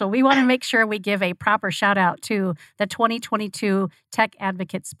commercial. We want to make sure we give a proper shout out to the 2022 Tech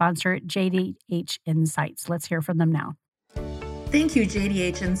Advocate sponsor, JDH Insights. Let's hear from them now. Thank you,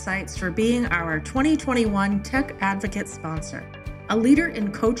 JDH Insights, for being our 2021 Tech Advocate sponsor. A leader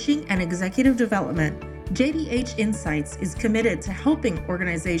in coaching and executive development, JDH Insights is committed to helping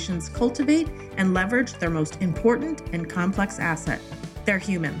organizations cultivate and leverage their most important and complex asset, their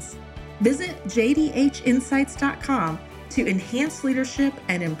humans. Visit jdhinsights.com to enhance leadership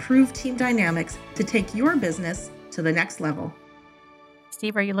and improve team dynamics to take your business to the next level.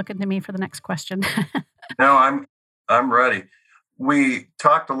 Steve, are you looking to me for the next question? No, I'm ready. We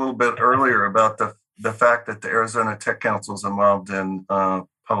talked a little bit earlier about the fact that the Arizona Tech Council is involved in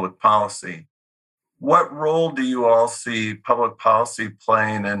public policy. What role do you all see public policy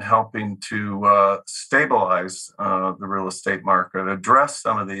playing in helping to stabilize the real estate market, address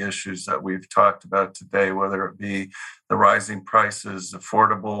some of the issues that we've talked about today, whether it be the rising prices,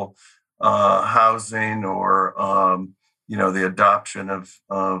 affordable housing, or the adoption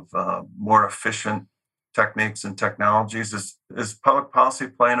of more efficient techniques and technologies? Is public policy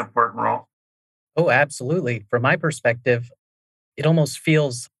playing an important role? Oh, absolutely. From my perspective, it almost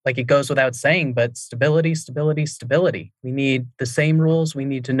feels like it goes without saying, but stability, stability, stability. We need the same rules. We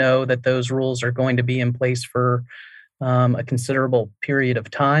need to know that those rules are going to be in place for a considerable period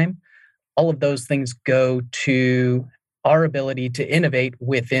of time. All of those things go to our ability to innovate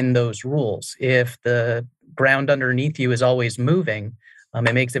within those rules. If the ground underneath you is always moving,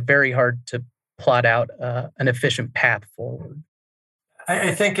 it makes it very hard to plot out an efficient path forward.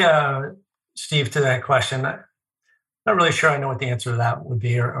 I think, Steve, to that question, not really sure I know what the answer to that would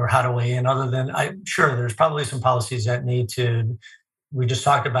be or how to weigh in, other than I'm sure there's probably some policies that need to, we just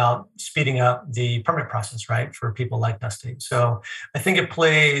talked about speeding up the permit process, right, for people like Dusty. So I think it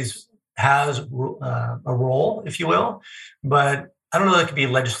has a role, if you will, but I don't know that it could be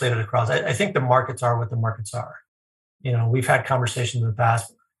legislated across. I think the markets are what the markets are. We've had conversations in the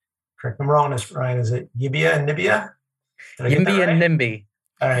past. Correct me if I'm wrong, Ryan, is it YIMBY and NIMBY? YIMBY and NIMBY.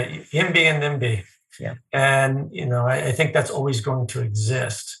 All right, YIMBY and NIMBY. Yeah. And, I think that's always going to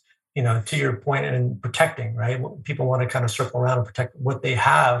exist, to your point in protecting, right? People want to kind of circle around and protect what they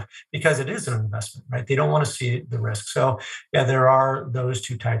have because it is an investment, right? They don't want to see the risk. So, yeah, there are those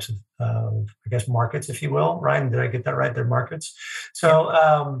two types of markets, if you will. Ryan, did I get that right? They're markets.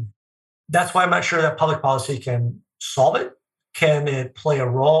 So that's why I'm not sure that public policy can solve it. Can it play a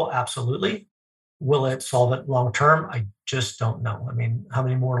role? Absolutely. Will it solve it long term? I just don't know. I mean, how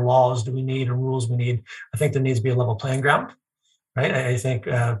many more laws do we need and rules we need? I think there needs to be a level playing ground, right? I think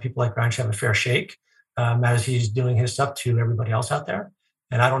people like Ryan should have a fair shake as he's doing his stuff to everybody else out there.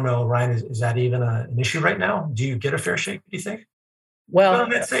 And I don't know, Ryan, is that even an issue right now? Do you get a fair shake, do you think? Well, I'm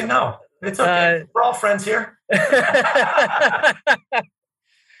going to say no. It's okay. We're all friends here.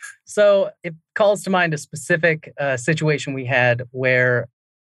 So it calls to mind a specific situation we had where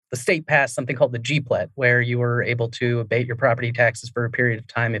the state passed something called the GPLET, where you were able to abate your property taxes for a period of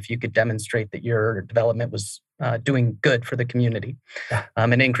time if you could demonstrate that your development was doing good for the community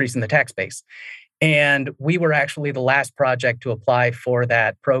and increasing the tax base. And we were actually the last project to apply for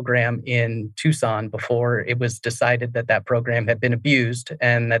that program in Tucson before it was decided that that program had been abused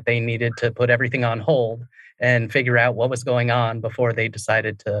and that they needed to put everything on hold and figure out what was going on before they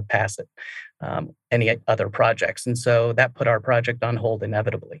decided to pass it, any other projects. And so that put our project on hold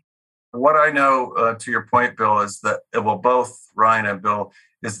inevitably. What I know, to your point, Bill, is that, both Ryan and Bill,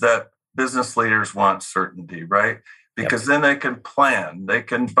 is that business leaders want certainty, right? Because then they can plan, they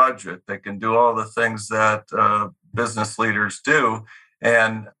can budget, they can do all the things that business leaders do,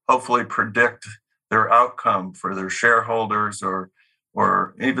 and hopefully predict their outcome for their shareholders or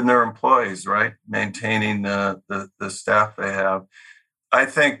even their employees, right? Maintaining the staff they have. I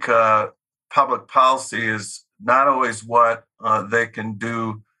think public policy is not always what they can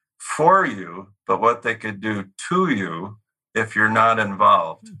do for you, but what they could do to you if you're not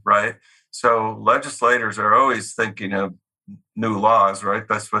involved, right? So legislators are always thinking of new laws, right?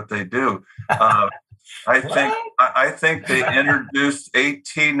 That's what they do. I think they introduced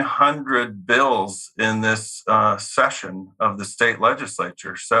 1,800 bills in this session of the state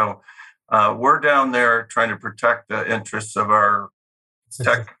legislature. So we're down there trying to protect the interests of our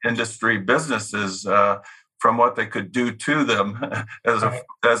tech industry businesses from what they could do to them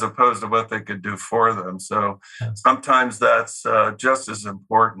as opposed to what they could do for them. So sometimes that's just as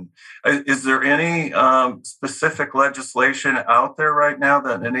important. Is there any specific legislation out there right now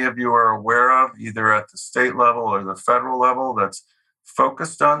that any of you are aware of, either at the state level or the federal level, that's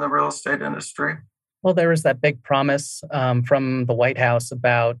focused on the real estate industry? Well, there was that big promise from the White House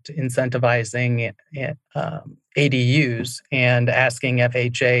about incentivizing ADUs and asking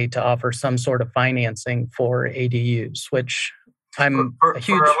FHA to offer some sort of financing for ADUs, which I'm for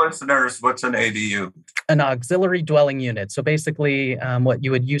our listeners, what's an ADU? An auxiliary dwelling unit. So basically what you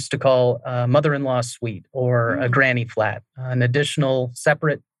would used to call a mother-in-law suite or a granny flat, an additional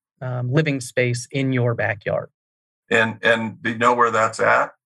separate living space in your backyard. And do you know where that's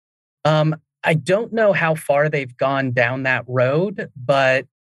at? I don't know how far they've gone down that road, but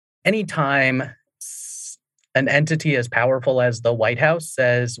anytime an entity as powerful as the White House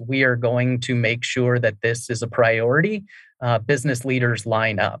says we are going to make sure that this is a priority, business leaders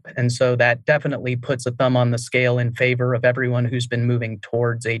line up. And so that definitely puts a thumb on the scale in favor of everyone who's been moving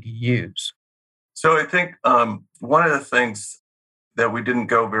towards ADUs. So I think one of the things that we didn't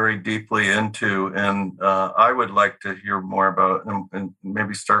go very deeply into, and I would like to hear more about, and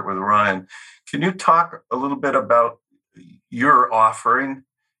maybe start with Ryan. Can you talk a little bit about your offering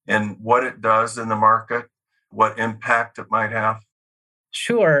and what it does in the market, what impact it might have?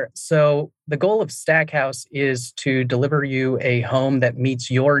 Sure. So the goal of Stackhouse is to deliver you a home that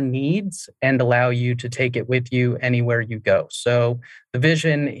meets your needs and allow you to take it with you anywhere you go. So the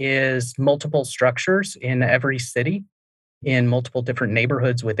vision is multiple structures in every city, in multiple different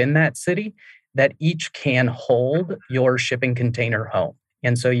neighborhoods within that city, that each can hold your shipping container home.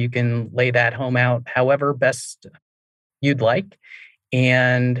 And so you can lay that home out however best you'd like.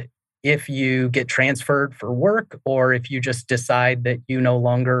 And if you get transferred for work, or if you just decide that you no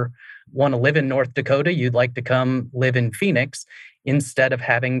longer want to live in North Dakota, you'd like to come live in Phoenix, instead of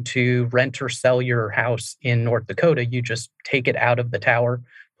having to rent or sell your house in North Dakota, you just take it out of the tower,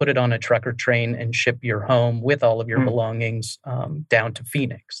 put it on a truck or train, and ship your home with all of your belongings down to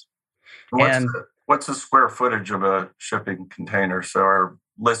Phoenix. What's the square footage of a shipping container so our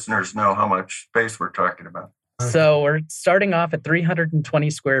listeners know how much space we're talking about? So we're starting off at 320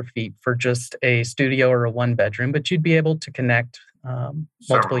 square feet for just a studio or a one bedroom, but you'd be able to connect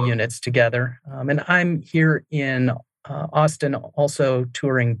multiple units together. And I'm here in Austin also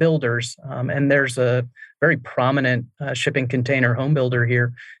touring builders. And there's a very prominent shipping container home builder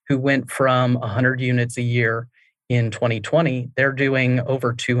here who went from 100 units a year in 2020. They're doing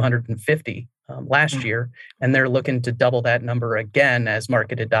over 250 last year, and they're looking to double that number again as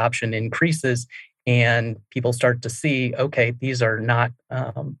market adoption increases and people start to see, okay, these are not,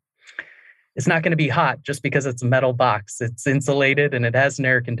 it's not going to be hot just because it's a metal box. It's insulated and it has an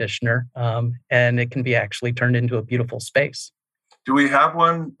air conditioner, and it can be actually turned into a beautiful space. Do we have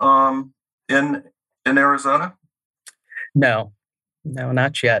one in Arizona? No,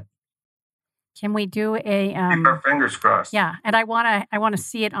 not yet. Can we do a? Keep our fingers crossed. Yeah, and I want to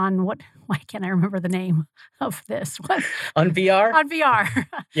see it on what? Why can't I remember the name of this? What? On VR? On VR.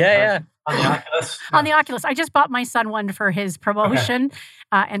 Yeah. On the Oculus. On the Oculus. I just bought my son one for his promotion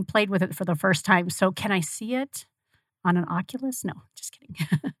and played with it for the first time. So can I see it on an Oculus? No, just kidding.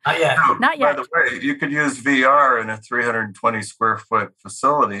 Not yet. No, Not yet. By the way, you could use VR in a 320 square foot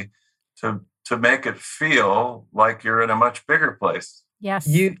facility to make it feel like you're in a much bigger place. Yes.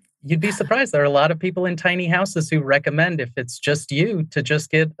 You'd be surprised. There are a lot of people in tiny houses who recommend, if it's just you, to just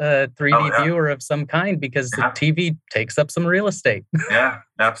get a 3D viewer of some kind, because the TV takes up some real estate. Yeah,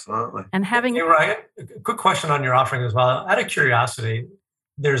 absolutely. And having... Hey, Ryan, a quick question on your offering as well. Out of curiosity,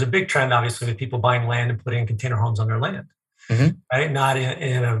 there's a big trend, obviously, with people buying land and putting container homes on their land, right? Not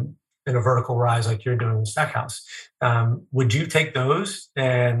in a vertical rise like you're doing in Stackhouse. Would you take those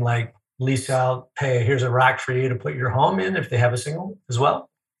and lease out, hey, here's a rack for you to put your home in if they have a single as well?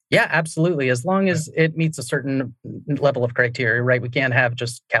 Yeah, absolutely. As long as it meets a certain level of criteria, right? We can't have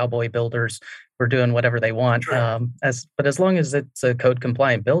just cowboy builders who are doing whatever they want. Sure. But as long as it's a code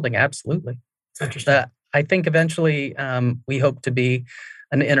compliant building, absolutely. It's interesting. I think eventually we hope to be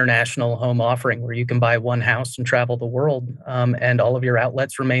an international home offering where you can buy one house and travel the world, and all of your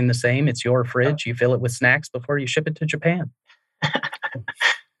outlets remain the same. It's your fridge. You fill it with snacks before you ship it to Japan.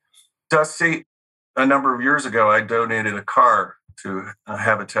 Dusty, a number of years ago, I donated a car to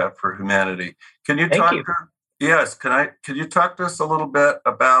Habitat for Humanity. Can you Thank talk? you. Yes, can you talk to us a little bit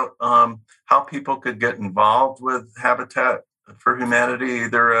about how people could get involved with Habitat for Humanity,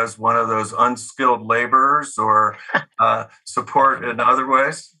 either as one of those unskilled laborers or support in other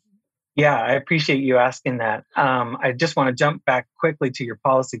ways? Yeah, I appreciate you asking that. I just want to jump back quickly to your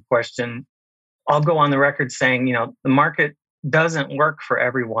policy question. I'll go on the record saying, the market doesn't work for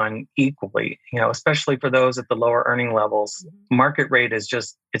everyone equally, especially for those at the lower earning levels. Market rate is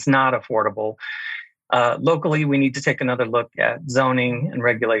it's not affordable. Locally, we need to take another look at zoning and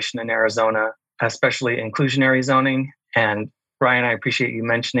regulation in Arizona, especially inclusionary zoning. And Ryan, I appreciate you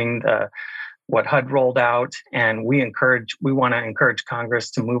mentioning what HUD rolled out, and we want to encourage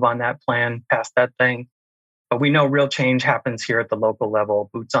Congress to move on that plan, pass that thing. But we know real change happens here at the local level,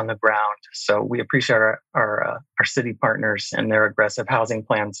 boots on the ground. So we appreciate our city partners and their aggressive housing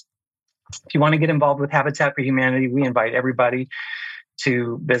plans. If you want to get involved with Habitat for Humanity, we invite everybody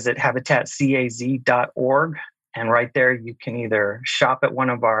to visit habitatcaz.org. And right there, you can either shop at one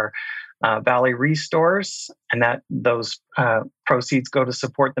of our Valley Restores, and those proceeds go to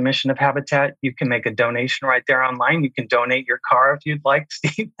support the mission of Habitat. You can make a donation right there online. You can donate your car if you'd like,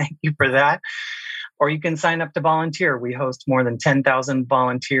 Steve. Thank you for that. Or you can sign up to volunteer. We host more than 10,000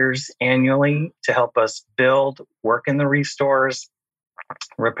 volunteers annually to help us build, work in the restores,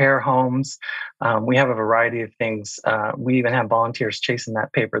 repair homes. We have a variety of things. We even have volunteers chasing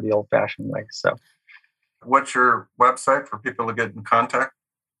that paper the old-fashioned way. So, what's your website for people to get in contact?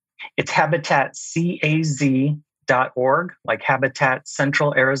 It's habitatcaz.org, like Habitat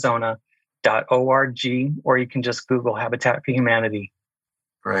Central Arizona.org, or you can just Google Habitat for Humanity.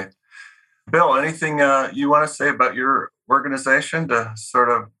 Great. Bill, anything you want to say about your organization to sort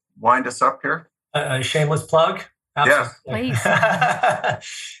of wind us up here? A shameless plug? Absolutely.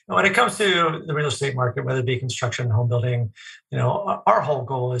 Yes. When it comes to the real estate market, whether it be construction, home building, our whole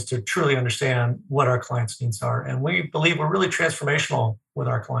goal is to truly understand what our clients' needs are. And we believe we're really transformational with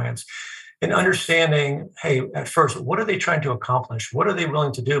our clients in understanding, hey, at first, what are they trying to accomplish? What are they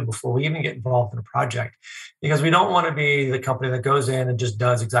willing to do before we even get involved in a project? Because we don't want to be the company that goes in and just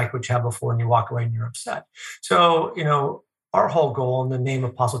does exactly what you had before and you walk away and you're upset. So, our whole goal and the name of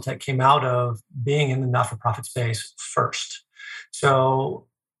Apostle came out of being in the not-for-profit space first. So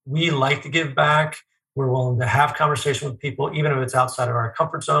we like to give back. We're willing to have conversation with people, even if it's outside of our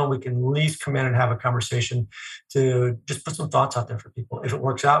comfort zone. We can at least come in and have a conversation to just put some thoughts out there for people. If it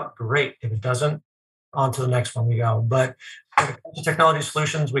works out, great. If it doesn't, on to the next one we go. But when it comes to technology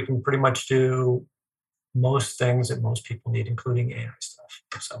solutions, we can pretty much do most things that most people need, including AI stuff.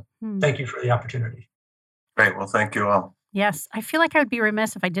 So thank you for the opportunity. Great. Well, thank you all. Yes, I feel like I would be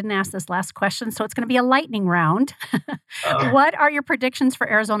remiss if I didn't ask this last question. So it's going to be a lightning round. What are your predictions for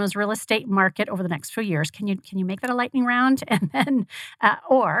Arizona's real estate market over the next few years? Can you make that a lightning round? And then,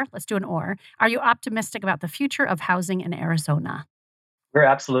 or let's do an or. Are you optimistic about the future of housing in Arizona? We're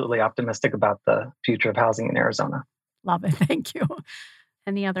absolutely optimistic about the future of housing in Arizona. Love it. Thank you.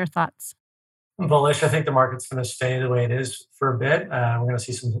 Any other thoughts? I'm bullish. I think the market's going to stay the way it is for a bit. We're going to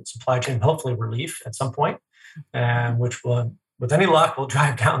see some supply chain, hopefully relief at some point. And which will, with any luck, will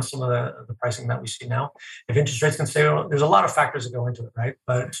drive down some of the pricing that we see now. If interest rates can stay, there's a lot of factors that go into it, right?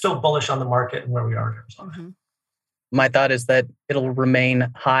 But still bullish on the market and where we are in Arizona. Mm-hmm. My thought is that it'll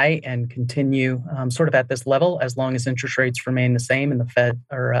remain high and continue sort of at this level as long as interest rates remain the same and the Fed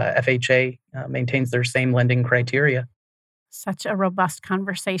or FHA maintains their same lending criteria. Such a robust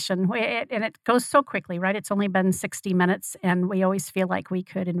conversation. And it goes so quickly, right? It's only been 60 minutes, and we always feel like we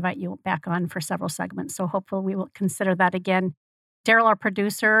could invite you back on for several segments. So hopefully we will consider that again. Daryl, our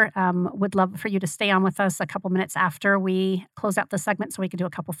producer, would love for you to stay on with us a couple minutes after we close out the segment so we can do a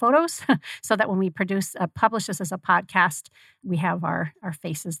couple photos so that when we publish this as a podcast, we have our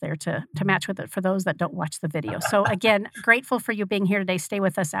faces there to match with it for those that don't watch the video. So again, grateful for you being here today. Stay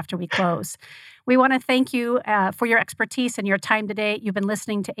with us after we close. We want to thank you for your expertise and your time today. You've been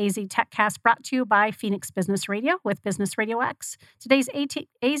listening to AZ TechCast, brought to you by Phoenix Business Radio with Business Radio X. Today's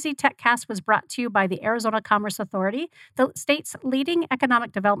AZ TechCast was brought to you by the Arizona Commerce Authority, the state's leading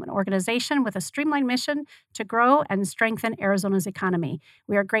economic development organization with a streamlined mission to grow and strengthen Arizona's economy.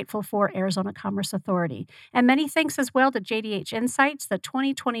 We are grateful for Arizona Commerce Authority. And many thanks as well to JDH Insights, the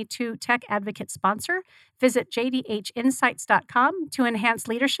 2022 Tech Advocate sponsor. Visit jdhinsights.com to enhance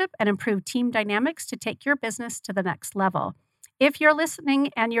leadership and improve team dynamics to take your business to the next level. If you're listening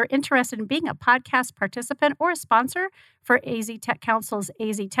and you're interested in being a podcast participant or a sponsor for AZ Tech Council's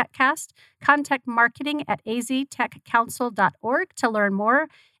AZ TechCast, contact marketing at aztechcouncil.org to learn more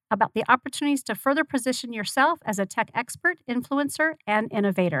about the opportunities to further position yourself as a tech expert, influencer, and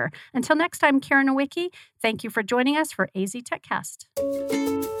innovator. Until next time, Karen Nowicki, thank you for joining us for AZ TechCast.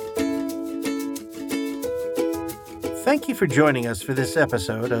 Thank you for joining us for this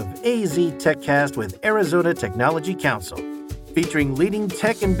episode of AZ TechCast with Arizona Technology Council, featuring leading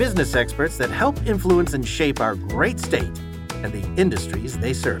tech and business experts that help influence and shape our great state and the industries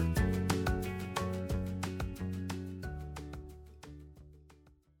they serve.